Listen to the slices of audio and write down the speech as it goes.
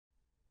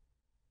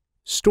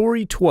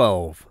Story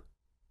 12.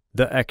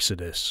 The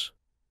Exodus.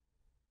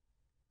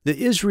 The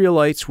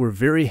Israelites were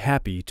very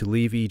happy to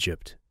leave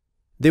Egypt.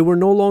 They were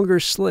no longer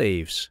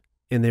slaves,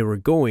 and they were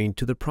going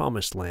to the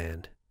Promised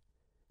Land.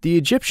 The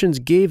Egyptians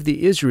gave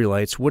the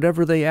Israelites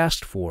whatever they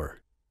asked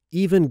for,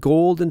 even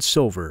gold and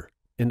silver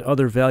and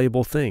other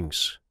valuable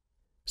things.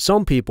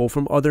 Some people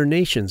from other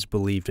nations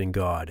believed in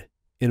God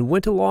and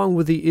went along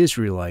with the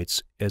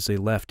Israelites as they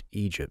left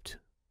Egypt.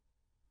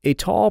 A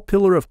tall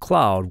pillar of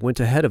cloud went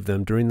ahead of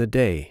them during the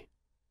day.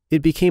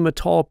 It became a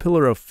tall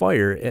pillar of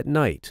fire at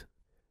night.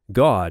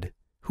 God,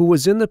 who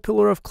was in the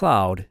pillar of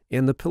cloud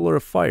and the pillar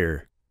of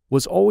fire,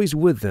 was always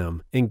with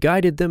them and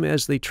guided them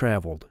as they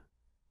traveled.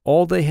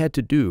 All they had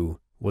to do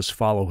was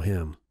follow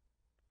him.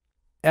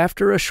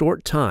 After a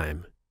short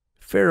time,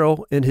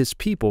 Pharaoh and his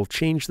people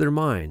changed their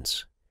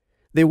minds.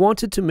 They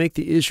wanted to make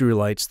the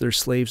Israelites their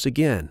slaves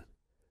again,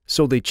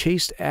 so they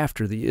chased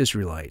after the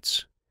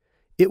Israelites.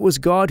 It was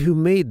God who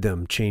made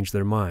them change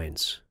their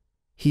minds.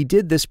 He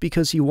did this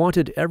because he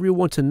wanted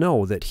everyone to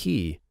know that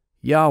he,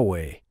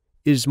 Yahweh,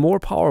 is more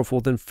powerful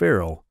than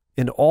Pharaoh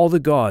and all the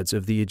gods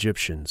of the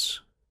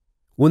Egyptians.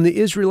 When the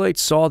Israelites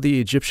saw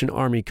the Egyptian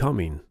army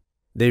coming,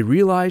 they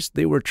realized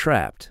they were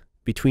trapped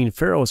between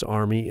Pharaoh's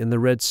army and the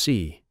Red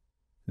Sea.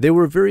 They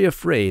were very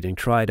afraid and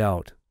cried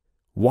out,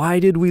 "Why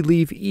did we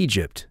leave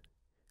Egypt?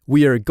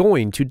 We are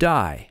going to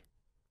die."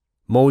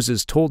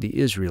 Moses told the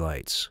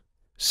Israelites,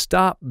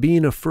 "Stop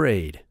being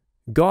afraid.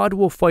 God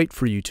will fight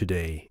for you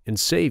today and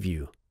save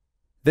you."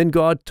 Then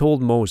God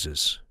told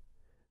Moses,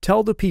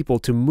 "Tell the people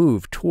to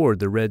move toward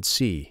the Red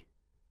Sea."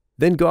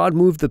 Then God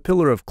moved the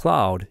pillar of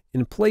cloud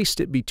and placed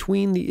it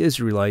between the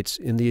Israelites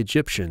and the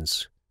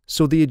Egyptians,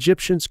 so the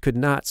Egyptians could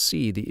not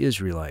see the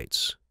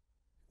Israelites.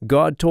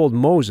 God told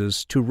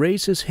Moses to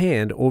raise his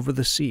hand over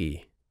the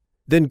sea.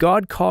 Then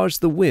God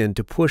caused the wind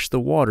to push the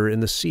water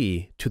in the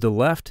sea to the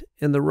left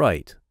and the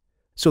right,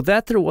 so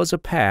that there was a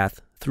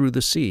path through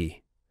the sea.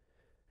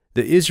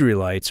 The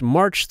Israelites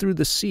marched through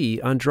the sea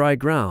on dry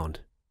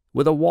ground,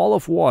 with a wall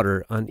of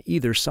water on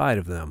either side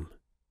of them.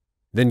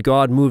 Then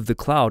God moved the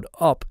cloud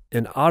up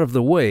and out of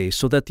the way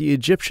so that the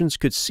Egyptians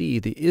could see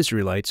the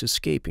Israelites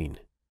escaping.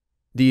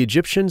 The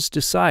Egyptians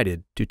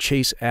decided to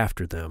chase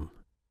after them.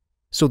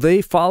 So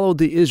they followed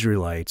the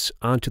Israelites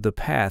onto the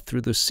path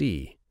through the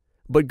sea,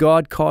 but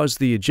God caused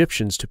the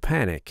Egyptians to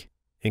panic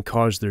and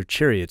caused their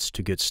chariots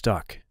to get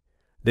stuck.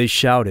 They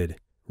shouted,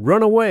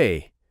 "Run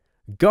away!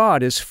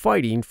 God is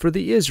fighting for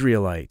the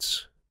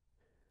Israelites."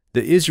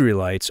 The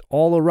Israelites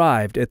all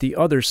arrived at the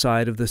other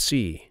side of the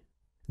sea.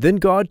 Then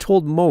God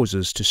told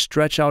Moses to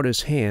stretch out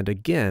his hand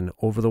again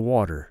over the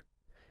water.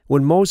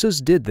 When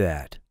Moses did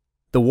that,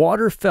 the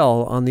water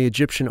fell on the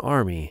Egyptian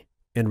army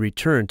and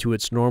returned to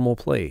its normal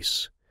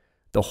place.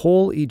 The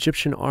whole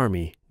Egyptian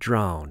army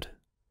drowned.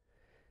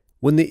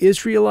 When the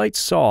Israelites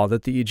saw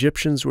that the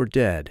Egyptians were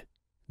dead,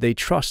 they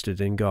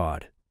trusted in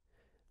God.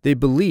 They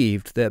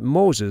believed that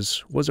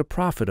Moses was a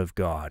prophet of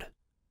God.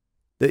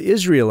 The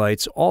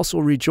Israelites also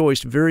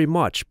rejoiced very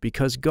much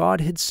because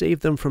God had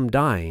saved them from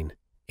dying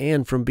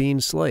and from being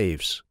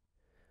slaves.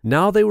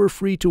 Now they were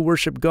free to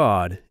worship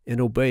God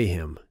and obey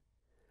him.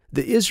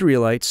 The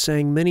Israelites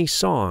sang many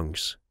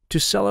songs to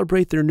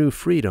celebrate their new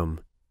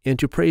freedom and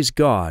to praise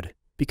God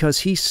because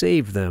he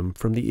saved them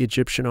from the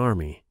Egyptian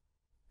army.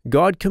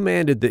 God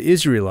commanded the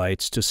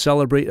Israelites to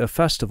celebrate a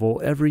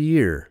festival every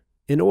year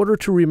in order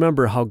to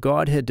remember how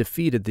God had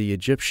defeated the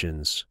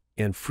Egyptians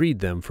and freed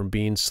them from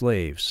being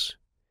slaves.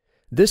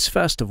 This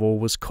festival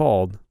was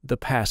called the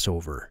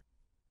Passover.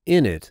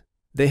 In it,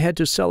 they had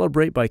to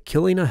celebrate by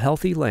killing a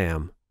healthy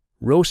lamb,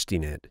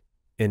 roasting it,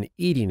 and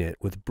eating it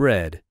with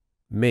bread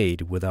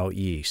made without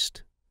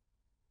yeast.